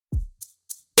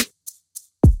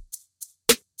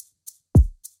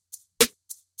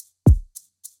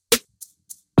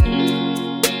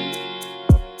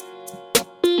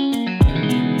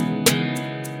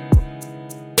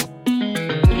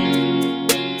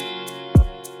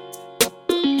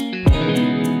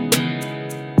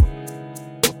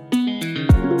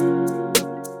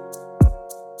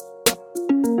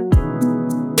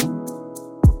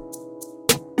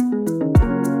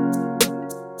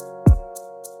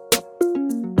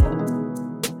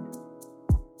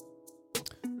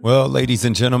Well, ladies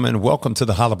and gentlemen, welcome to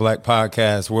the Holla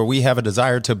podcast, where we have a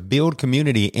desire to build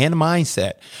community and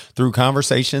mindset through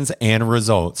conversations and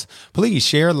results. Please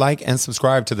share, like, and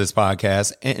subscribe to this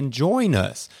podcast and join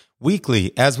us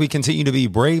weekly as we continue to be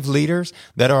brave leaders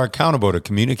that are accountable to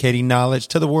communicating knowledge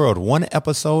to the world, one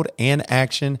episode and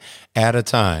action at a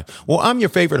time. Well, I'm your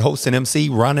favorite host and MC,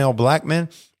 Ronell Blackman,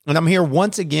 and I'm here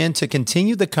once again to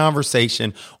continue the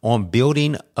conversation on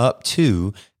building up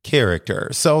to character.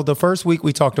 So the first week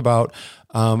we talked about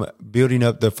building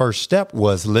up. The first step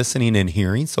was listening and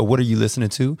hearing. So what are you listening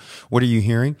to? What are you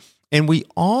hearing? And we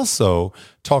also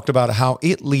talked about how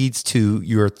it leads to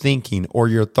your thinking or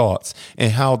your thoughts,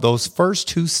 and how those first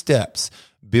two steps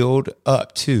build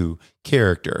up to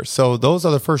character. So those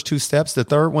are the first two steps. The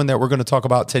third one that we're going to talk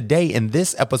about today in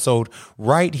this episode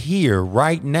right here,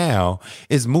 right now,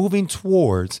 is moving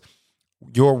towards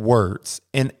your words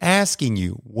and asking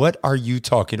you, what are you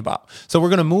talking about? So we're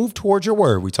going to move towards your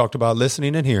word. We talked about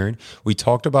listening and hearing. We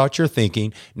talked about your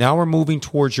thinking. Now we're moving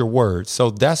towards your words. So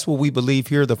that's what we believe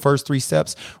here, the first three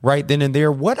steps right then and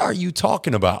there. What are you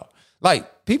talking about?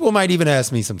 Like, people might even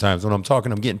ask me sometimes when I'm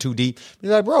talking, I'm getting too deep. They're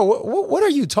like, bro, what are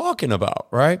you talking about?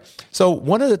 Right? So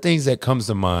one of the things that comes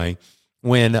to mind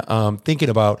when thinking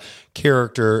about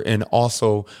character and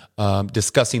also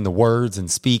discussing the words and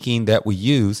speaking that we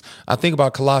use, I think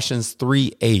about Colossians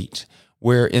 3:8,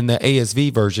 where in the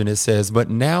ASV version it says,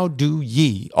 "But now do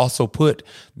ye also put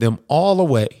them all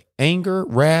away, anger,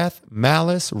 wrath,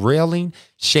 malice, railing,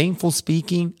 shameful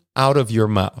speaking out of your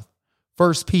mouth."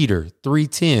 1 Peter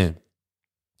 3:10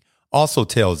 also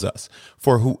tells us,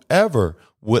 "For whoever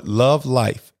would love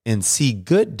life and see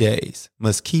good days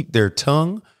must keep their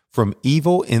tongue from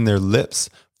evil in their lips,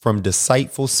 from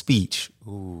deceitful speech."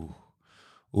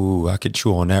 Ooh, I could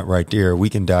chew on that right there. We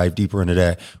can dive deeper into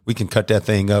that. We can cut that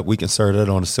thing up. We can serve it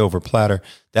on a silver platter.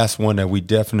 That's one that we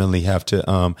definitely have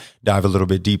to dive a little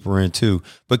bit deeper into.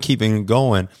 But keeping it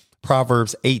going,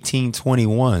 Proverbs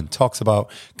 18:21 talks about,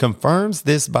 confirms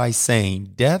this by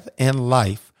saying, "Death and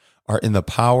life are in the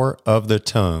power of the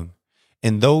tongue,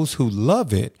 and those who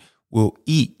love it will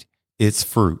eat its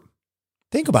fruit."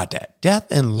 Think about that. Death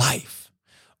and life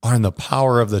are in the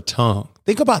power of the tongue.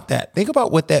 Think about that. Think about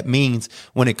what that means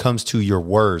when it comes to your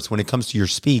words, when it comes to your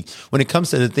speak, when it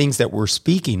comes to the things that we're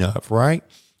speaking of, right?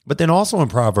 But then also in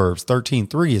Proverbs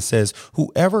 13:3, it says,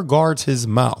 "Whoever guards his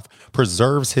mouth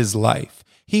preserves his life.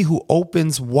 He who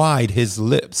opens wide his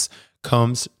lips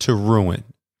comes to ruin."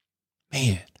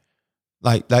 Man,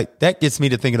 like that gets me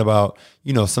to thinking about,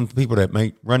 some people that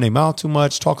might run their mouth too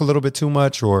much, talk a little bit too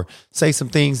much, or say some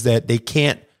things that they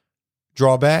can't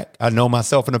draw back. I know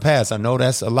myself in the past. I know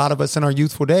that's a lot of us in our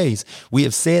youthful days. We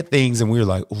have said things and we're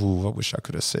like, "Ooh, I wish I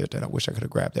could have said that. I wish I could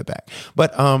have grabbed that back."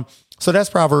 But so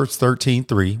that's Proverbs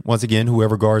 13:3. Once again,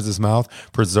 whoever guards his mouth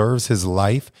preserves his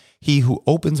life. He who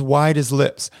opens wide his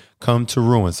lips come to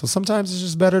ruin. So sometimes it's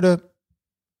just better to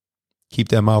keep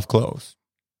that mouth closed.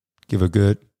 Give a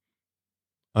good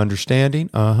understanding.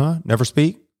 Never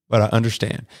speak, but I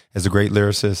understand, as the great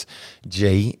lyricist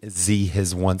Jay-Z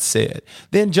has once said.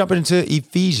 Then jumping into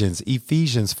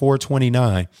Ephesians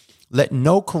 4:29. "Let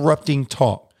no corrupting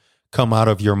talk come out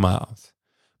of your mouths,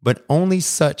 but only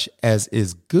such as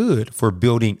is good for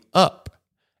building up,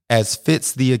 as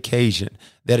fits the occasion,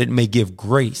 that it may give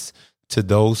grace to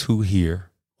those who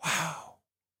hear." Wow.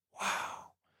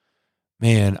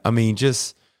 Man, I mean,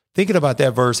 just thinking about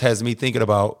that verse has me thinking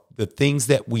about the things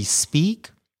that we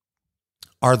speak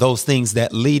are those things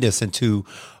that lead us into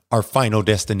our final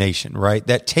destination, right?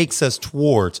 That takes us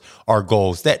towards our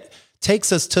goals, that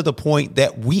takes us to the point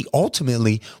that we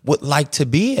ultimately would like to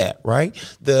be at, right?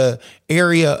 The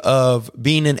area of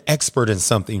being an expert in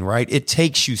something, right? It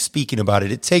takes you speaking about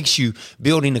it. It takes you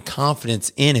building the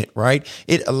confidence in it, right?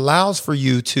 It allows for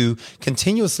you to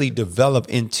continuously develop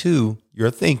into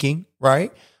your thinking,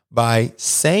 right? By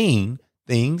saying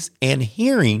things and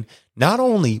hearing not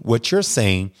only what you're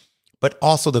saying, but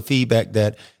also the feedback,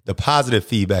 that the positive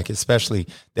feedback, especially,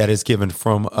 that is given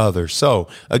from others. So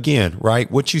again,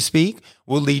 right, what you speak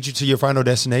will lead you to your final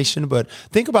destination. But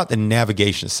think about the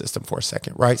navigation system for a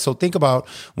second, right? So think about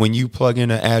when you plug in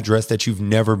an address that you've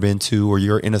never been to, or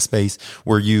you're in a space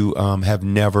where you have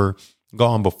never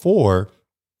gone before.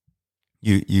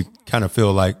 You kind of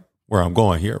feel like, where I'm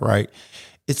going here, right?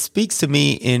 It speaks to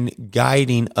me in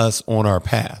guiding us on our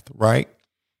path, right?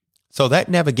 So that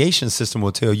navigation system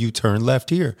will tell you, turn left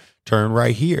here, turn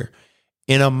right here.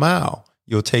 In a mile,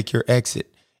 you'll take your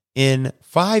exit. In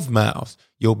 5 miles,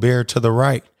 you'll bear to the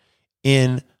right.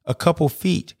 In a couple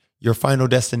feet, your final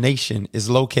destination is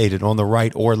located on the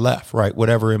right or left, right?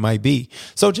 Whatever it might be.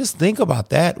 So just think about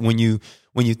that when you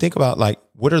think about, like,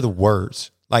 what are the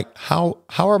words? Like how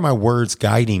are my words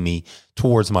guiding me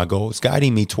towards my goals,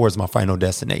 guiding me towards my final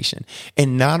destination?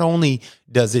 And not only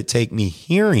does it take me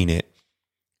hearing it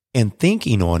and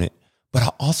thinking on it, but I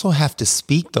also have to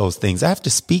speak those things. I have to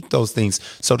speak those things,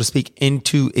 so to speak,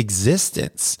 into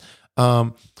existence.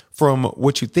 From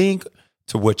what you think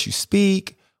to what you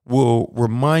speak will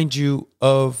remind you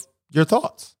of your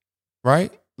thoughts,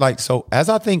 right? Like, so as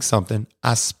I think something,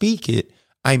 I speak it,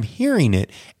 I'm hearing it,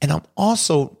 and I'm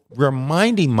also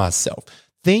reminding myself,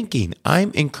 thinking,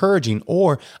 I'm encouraging,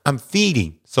 or I'm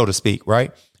feeding, so to speak,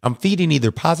 right? I'm feeding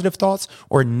either positive thoughts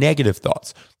or negative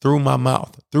thoughts through my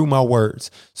mouth, through my words.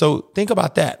 So think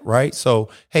about that, right? So,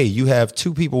 hey, you have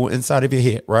two people inside of your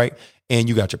head, right? And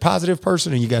you got your positive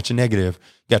person and you got your negative.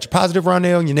 You got your positive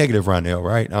Ronell and your negative Ronell,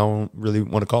 right? I don't really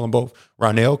want to call them both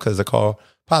Ronell because I call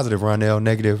positive Ronell,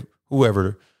 negative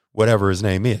whoever, whatever his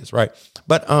name is, right?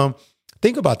 But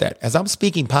think about that. As I'm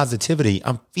speaking positivity,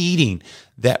 I'm feeding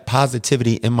that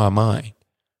positivity in my mind,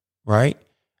 right?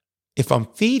 If I'm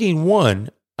feeding one,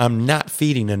 I'm not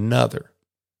feeding another.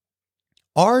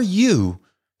 Are you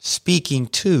speaking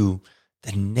to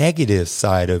the negative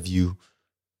side of you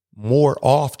more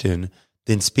often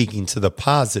than speaking to the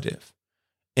positive?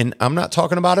 And I'm not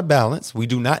talking about a balance. We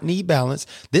do not need balance.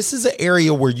 This is an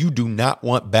area where you do not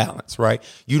want balance, right?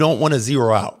 You don't want to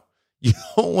zero out. You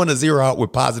don't want to zero out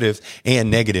with positives and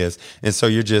negatives. And so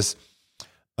you're just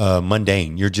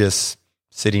mundane. You're just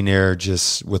sitting there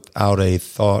just without a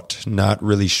thought, not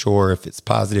really sure if it's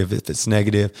positive, if it's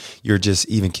negative. You're just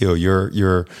even keel.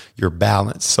 You're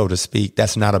balanced, so to speak.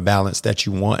 That's not a balance that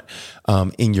you want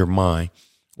in your mind.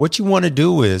 What you want to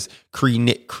do is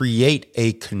create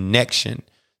a connection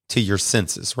to your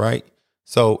senses, right?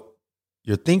 So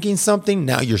you're thinking something,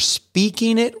 now you're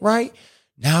speaking it, right?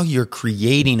 Now you're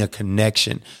creating a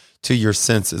connection to your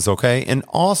senses, okay? And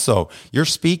also, your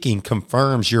speaking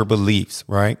confirms your beliefs,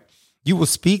 right? You will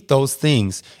speak those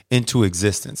things into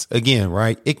existence. Again,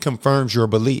 right? It confirms your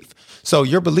belief. So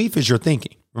your belief is your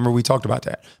thinking. Remember, we talked about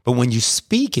that. But when you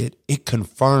speak it, it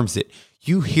confirms it.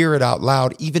 You hear it out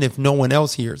loud, even if no one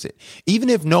else hears it. Even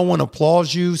if no one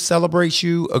applauds you, celebrates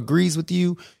you, agrees with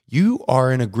you, you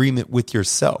are in agreement with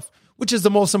yourself, which is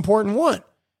the most important one.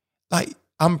 Like,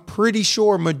 I'm pretty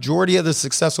sure majority of the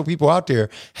successful people out there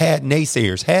had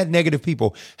naysayers, had negative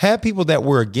people, had people that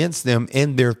were against them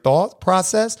in their thought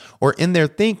process or in their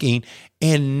thinking,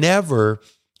 and never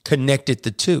connected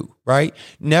the two, right?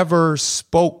 Never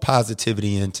spoke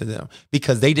positivity into them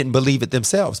because they didn't believe it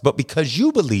themselves. But because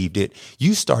you believed it,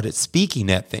 you started speaking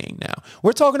that thing now.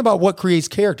 We're talking about what creates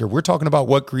character. We're talking about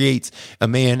what creates a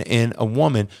man and a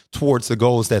woman towards the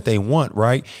goals that they want,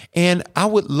 right? And I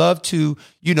would love to,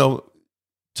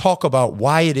 talk about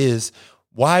why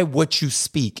what you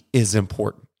speak is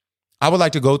important. I would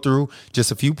like to go through just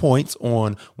a few points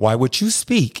on why what you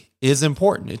speak is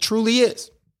important. It truly is.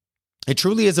 It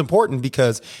truly is important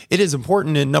because it is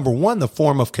important in, number one, the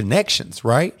form of connections,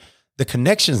 right? The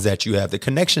connections that you have, the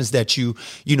connections that you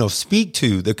speak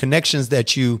to, the connections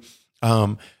that you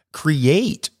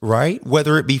create, right?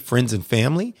 Whether it be friends and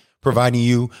family, providing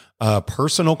you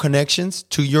personal connections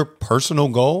to your personal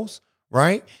goals,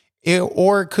 right?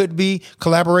 Or it could be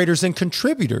collaborators and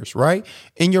contributors, right?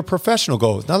 In your professional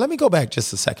goals. Now, let me go back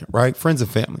just a second, right? Friends and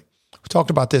family. We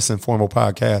talked about this in formal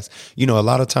podcasts. A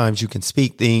lot of times you can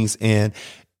speak things and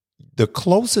the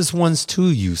closest ones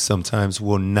to you sometimes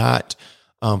will not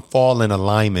fall in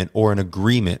alignment or in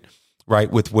agreement, right,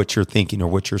 with what you're thinking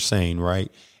or what you're saying,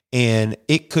 right? And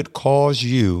it could cause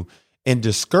you and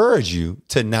discourage you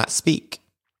to not speak.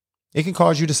 It can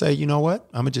cause you to say, you know what,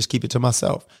 I'm going to just keep it to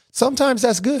myself. Sometimes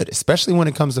that's good, especially when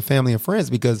it comes to family and friends,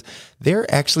 because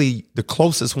they're actually the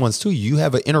closest ones to you. You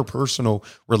have an interpersonal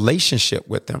relationship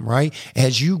with them, right?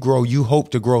 As you grow, you hope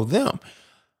to grow them.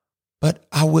 But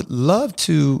I would love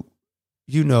to,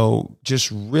 just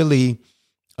really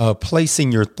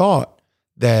placing your thought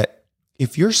that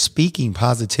if you're speaking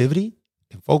positivity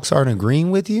and folks aren't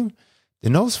agreeing with you,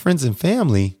 then those friends and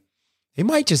family, they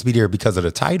might just be there because of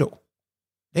the title.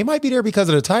 They might be there because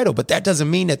of the title, but that doesn't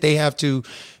mean that they have to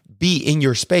be in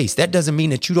your space. That doesn't mean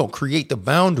that you don't create the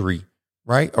boundary,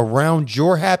 right, around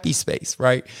your happy space,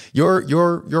 right?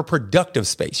 Your productive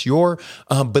space, your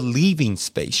believing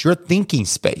space, your thinking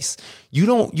space. You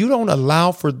don't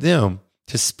allow for them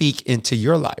to speak into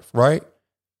your life, right?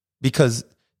 Because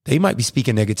they might be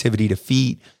speaking negativity to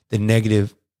feed the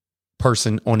negative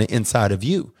person on the inside of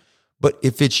you. But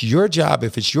if it's your job,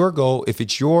 if it's your goal, if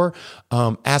it's your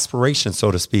aspiration,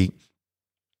 so to speak,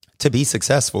 to be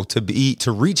successful,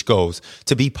 to reach goals,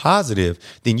 to be positive,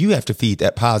 then you have to feed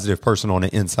that positive person on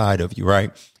the inside of you,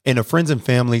 right? And the friends and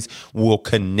families will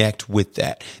connect with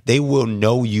that. They will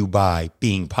know you by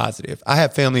being positive. I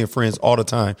have family and friends all the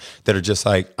time that are just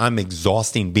like, I'm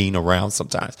exhausting being around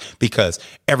sometimes because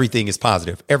everything is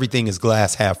positive. Everything is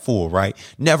glass half full, right?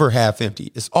 Never half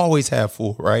empty. It's always half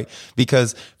full, right?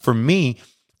 Because for me,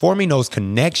 forming those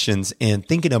connections and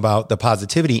thinking about the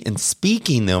positivity and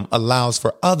speaking them allows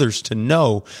for others to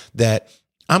know that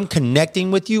I'm connecting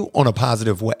with you on a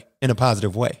positive way, in a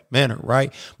positive manner,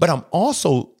 right? But I'm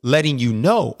also letting you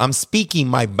know I'm speaking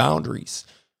my boundaries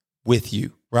with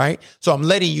you, right? So I'm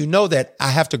letting you know that I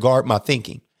have to guard my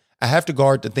thinking. I have to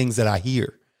guard the things that I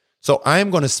hear. So I am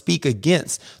going to speak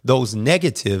against those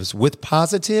negatives with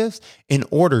positives in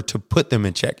order to put them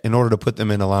in check, in order to put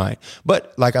them in a line.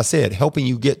 But like I said, helping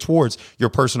you get towards your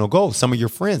personal goals. Some of your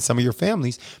friends, some of your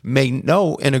families may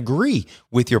know and agree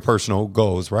with your personal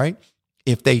goals, right?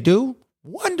 If they do,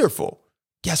 wonderful.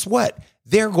 Guess what?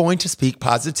 They're going to speak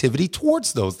positivity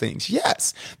towards those things.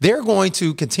 Yes, they're going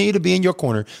to continue to be in your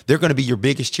corner. They're going to be your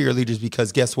biggest cheerleaders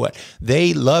because guess what?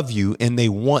 They love you and they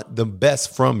want the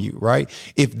best from you, right?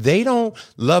 If they don't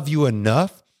love you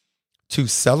enough to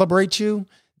celebrate you,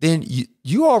 then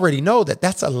you already know that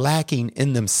that's a lacking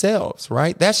in themselves,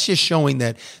 right? That's just showing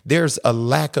that there's a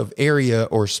lack of area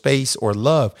or space or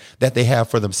love that they have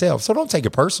for themselves. So don't take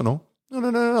it personal.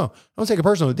 No. Don't take it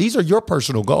personal. These are your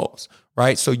personal goals,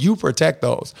 right? So you protect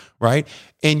those, right?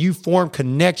 And you form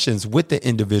connections with the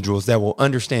individuals that will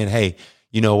understand, hey,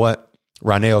 you know what?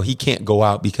 Ronell, he can't go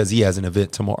out because he has an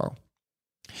event tomorrow.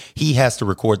 He has to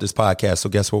record this podcast. So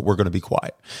guess what? We're going to be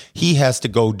quiet. He has to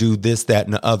go do this, that,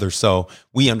 and the other. So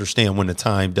we understand when the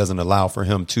time doesn't allow for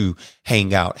him to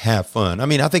hang out, have fun. I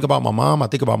mean, I think about my mom. I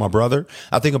think about my brother.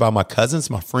 I think about my cousins,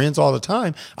 my friends all the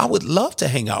time. I would love to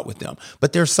hang out with them,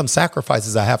 but there's some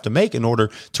sacrifices I have to make in order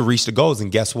to reach the goals.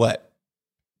 And guess what?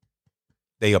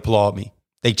 They applaud me.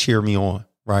 They cheer me on.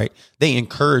 Right? They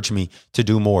encourage me to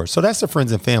do more. So that's the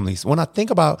friends and families. When I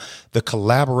think about the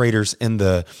collaborators and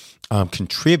the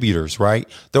contributors, right?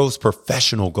 Those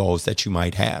professional goals that you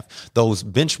might have, those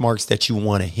benchmarks that you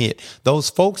want to hit, those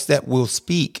folks that will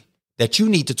speak that you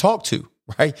need to talk to,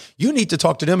 right? You need to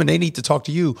talk to them and they need to talk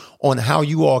to you on how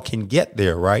you all can get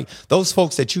there, right? Those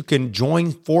folks that you can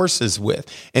join forces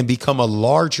with and become a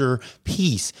larger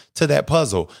piece to that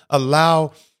puzzle.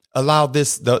 Allow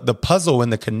this, the puzzle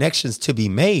and the connections to be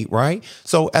made, right?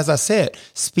 So as I said,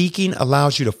 speaking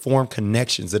allows you to form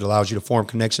connections. It allows you to form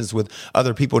connections with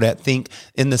other people that think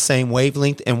in the same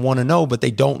wavelength and want to know, but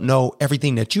they don't know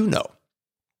everything that you know.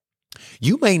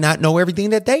 You may not know everything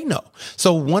that they know.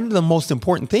 So one of the most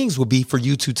important things would be for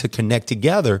you to connect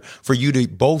together, for you to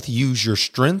both use your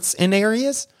strengths in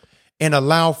areas and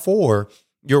allow for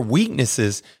your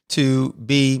weaknesses to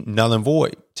be null and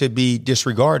void, to be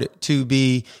disregarded, to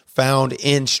be found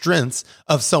in strengths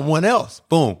of someone else.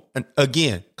 Boom. And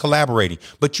again, collaborating.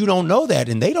 But you don't know that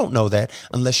and they don't know that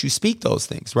unless you speak those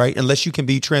things, right? Unless you can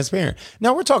be transparent.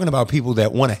 Now we're talking about people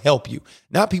that want to help you,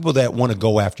 not people that want to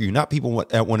go after you, not people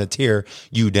that want to tear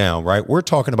you down, right? We're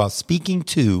talking about speaking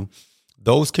to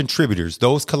those contributors,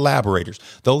 those collaborators,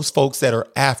 those folks that are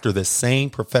after the same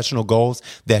professional goals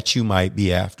that you might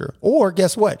be after. Or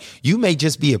guess what? You may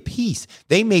just be a piece.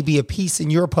 They may be a piece in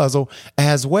your puzzle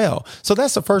as well. So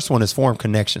that's the first one, is form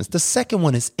connections. The second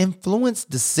one is influence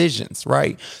decisions,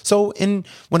 right? So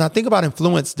when I think about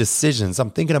influence decisions,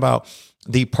 I'm thinking about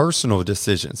the personal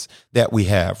decisions that we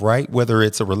have, right? Whether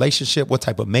it's a relationship, what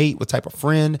type of mate, what type of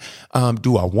friend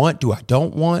do I want, do I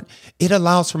don't want? It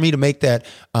allows for me to make that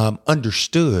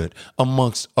understood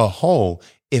amongst a whole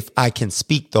if I can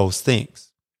speak those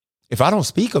things. If I don't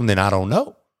speak them, then I don't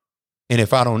know. And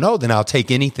if I don't know, then I'll take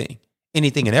anything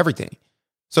and everything.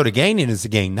 So the gaining is to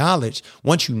gain knowledge.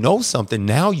 Once you know something,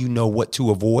 now you know what to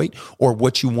avoid or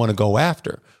what you want to go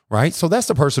after. Right? So that's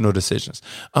the personal decisions.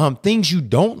 Things you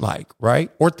don't like,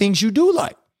 right? Or things you do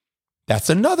like. That's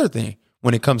another thing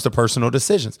when it comes to personal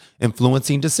decisions,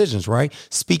 influencing decisions, right?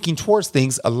 Speaking towards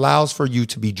things allows for you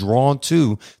to be drawn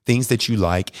to things that you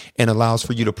like and allows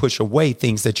for you to push away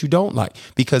things that you don't like.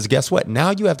 Because guess what?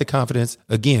 Now you have the confidence,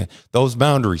 again, those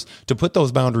boundaries, to put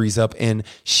those boundaries up and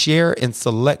share and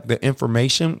select the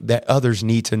information that others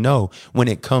need to know when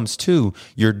it comes to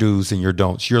your do's and your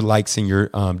don'ts, your likes and your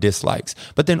dislikes.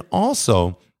 But then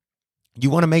also, you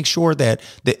want to make sure that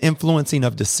the influencing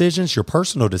of decisions, your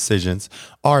personal decisions,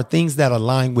 are things that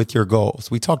align with your goals.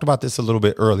 We talked about this a little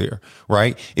bit earlier,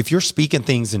 right? If you're speaking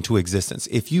things into existence,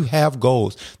 if you have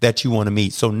goals that you want to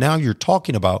meet, so now you're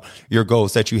talking about your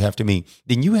goals that you have to meet,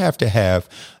 then you have to have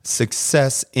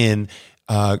success in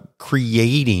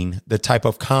creating the type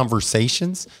of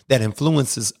conversations that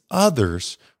influences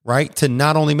others, right? To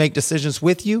not only make decisions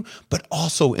with you, but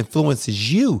also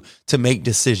influences you to make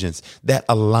decisions that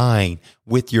align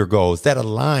with your goals, that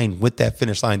align with that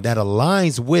finish line, that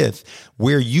aligns with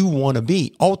where you want to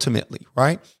be ultimately,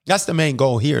 right? That's the main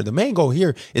goal here. The main goal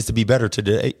here is to be better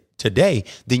today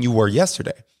than you were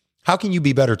yesterday. How can you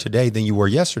be better today than you were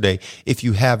yesterday if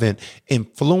you haven't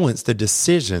influenced the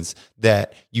decisions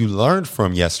that you learned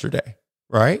from yesterday,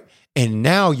 right? And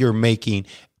now you're making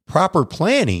proper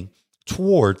planning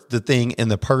toward the thing and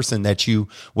the person that you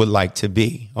would like to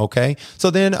be. Okay.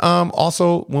 So then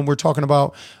also when we're talking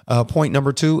about point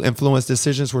number 2, influence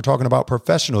decisions, we're talking about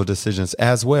professional decisions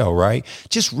as well, right?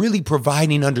 Just really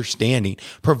providing understanding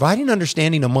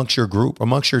amongst your group,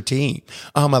 amongst your team,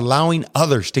 allowing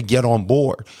others to get on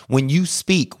board. When you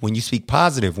speak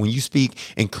positive, when you speak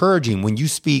encouraging, when you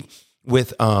speak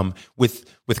with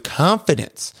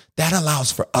confidence, that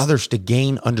allows for others to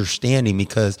gain understanding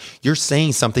because you're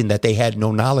saying something that they had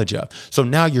no knowledge of. So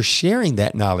now you're sharing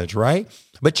that knowledge, right?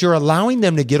 But you're allowing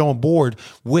them to get on board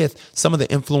with some of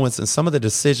the influence and some of the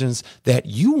decisions that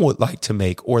you would like to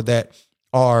make or that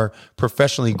are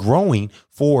professionally growing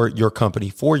for your company,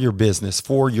 for your business,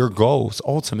 for your goals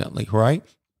ultimately, right?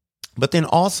 But then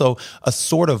also a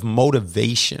sort of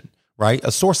motivation, right?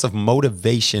 A source of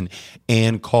motivation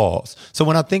and cause. So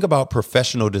when I think about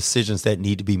professional decisions that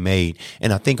need to be made,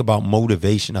 and I think about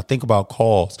motivation, I think about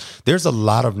cause, there's a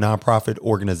lot of nonprofit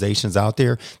organizations out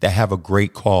there that have a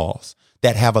great cause,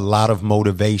 that have a lot of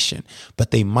motivation, but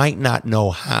they might not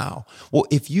know how. Well,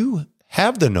 if you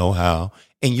have the know-how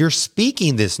and you're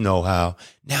speaking this know-how,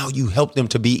 now you help them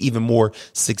to be even more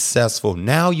successful.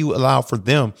 Now you allow for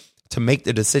them to make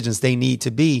the decisions they need to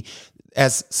be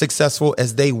as successful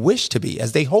as they wish to be,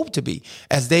 as they hope to be,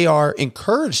 as they are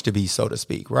encouraged to be, so to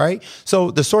speak, right?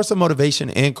 So the source of motivation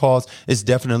and cause is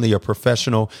definitely a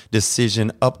professional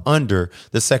decision up under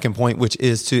the second point, which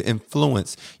is to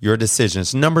influence your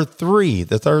decisions. Number 3,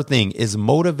 the third thing is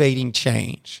motivating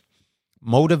change.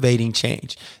 Motivating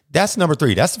change. That's number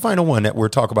 3. That's the final one that we're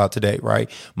talking about today, right?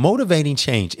 Motivating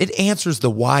change. It answers the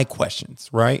why questions,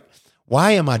 right?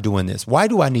 Why am I doing this? Why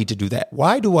do I need to do that?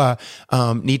 Why do I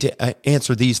need to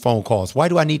answer these phone calls? Why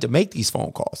do I need to make these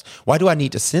phone calls? Why do I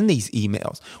need to send these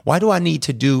emails? Why do I need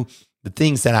to do the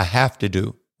things that I have to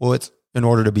do? Well, it's in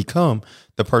order to become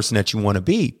the person that you want to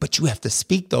be, but you have to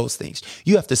speak those things.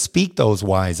 You have to speak those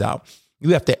whys out.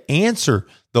 You have to answer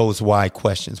those why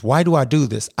questions. Why do I do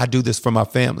this? I do this for my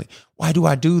family. Why do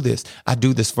I do this? I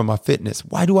do this for my fitness.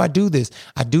 Why do I do this?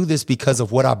 I do this because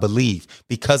of what I believe,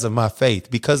 because of my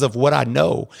faith, because of what I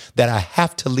know that I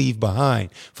have to leave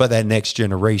behind for that next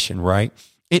generation, right?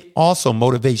 It also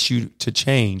motivates you to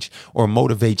change or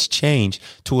motivates change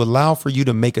to allow for you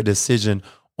to make a decision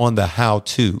on the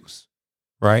how-tos,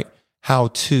 right? How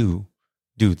to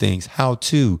do things, how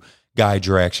to guide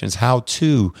your actions, how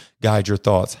to guide your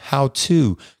thoughts, how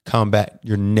to combat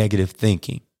your negative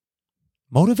thinking.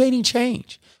 Motivating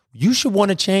change. You should want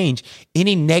to change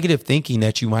any negative thinking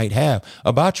that you might have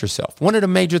about yourself. One of the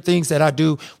major things that I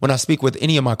do when I speak with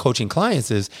any of my coaching clients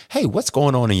is, hey, what's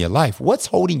going on in your life? What's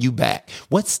holding you back?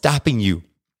 What's stopping you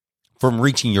from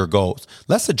reaching your goals?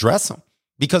 Let's address them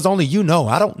because only you know.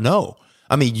 I don't know.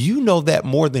 I mean, you know that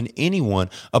more than anyone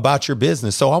about your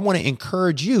business. So I want to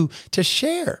encourage you to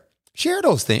share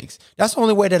those things. That's the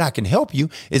only way that I can help you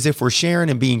is if we're sharing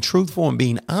and being truthful and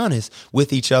being honest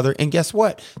with each other. And guess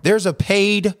what? There's a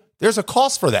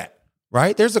cost for that,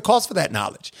 right? There's a cost for that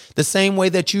knowledge, the same way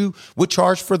that you would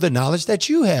charge for the knowledge that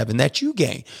you have and that you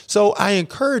gain. So I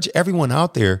encourage everyone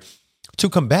out there to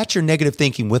combat your negative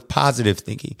thinking with positive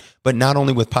thinking, but not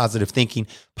only with positive thinking,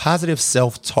 positive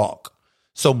self-talk.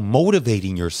 So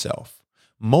motivating yourself.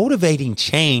 Motivating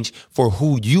change for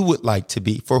who you would like to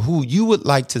be, for who you would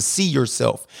like to see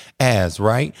yourself as,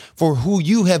 right? For who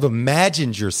you have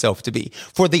imagined yourself to be,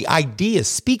 for the ideas,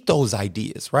 speak those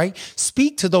ideas, right?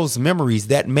 Speak to those memories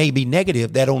that may be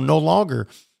negative, that will no longer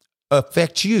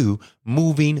affect you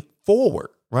moving forward,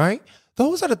 right?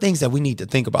 Those are the things that we need to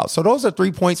think about. So those are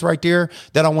 3 points right there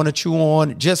that I want to chew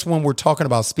on just when we're talking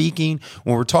about speaking,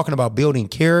 when we're talking about building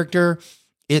character.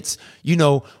 It's,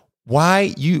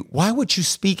 why what you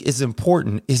speak is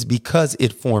important is because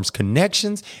it forms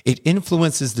connections, it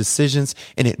influences decisions,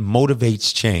 and it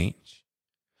motivates change.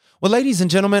 Well, ladies and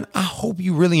gentlemen, I hope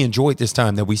you really enjoyed this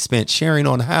time that we spent sharing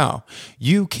on how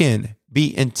you can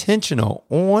be intentional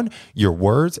on your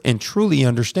words and truly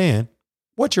understand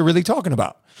what you're really talking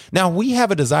about. Now, we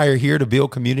have a desire here to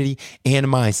build community and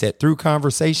mindset through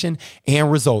conversation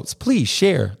and results. Please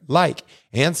share, like,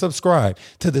 and subscribe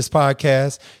to this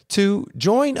podcast to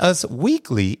join us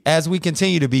weekly as we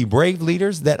continue to be brave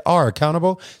leaders that are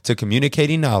accountable to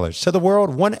communicating knowledge to the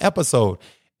world, one episode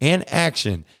and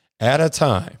action at a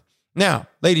time. Now,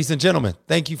 ladies and gentlemen,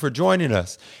 thank you for joining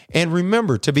us. And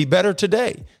remember to be better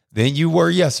today than you were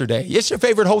yesterday. It's your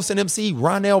favorite host and MC,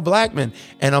 Ronell Blackman.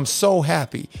 And I'm so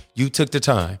happy you took the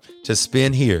time to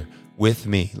spend here with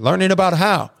me, learning about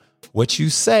how what you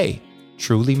say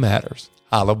truly matters.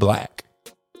 Holla Black.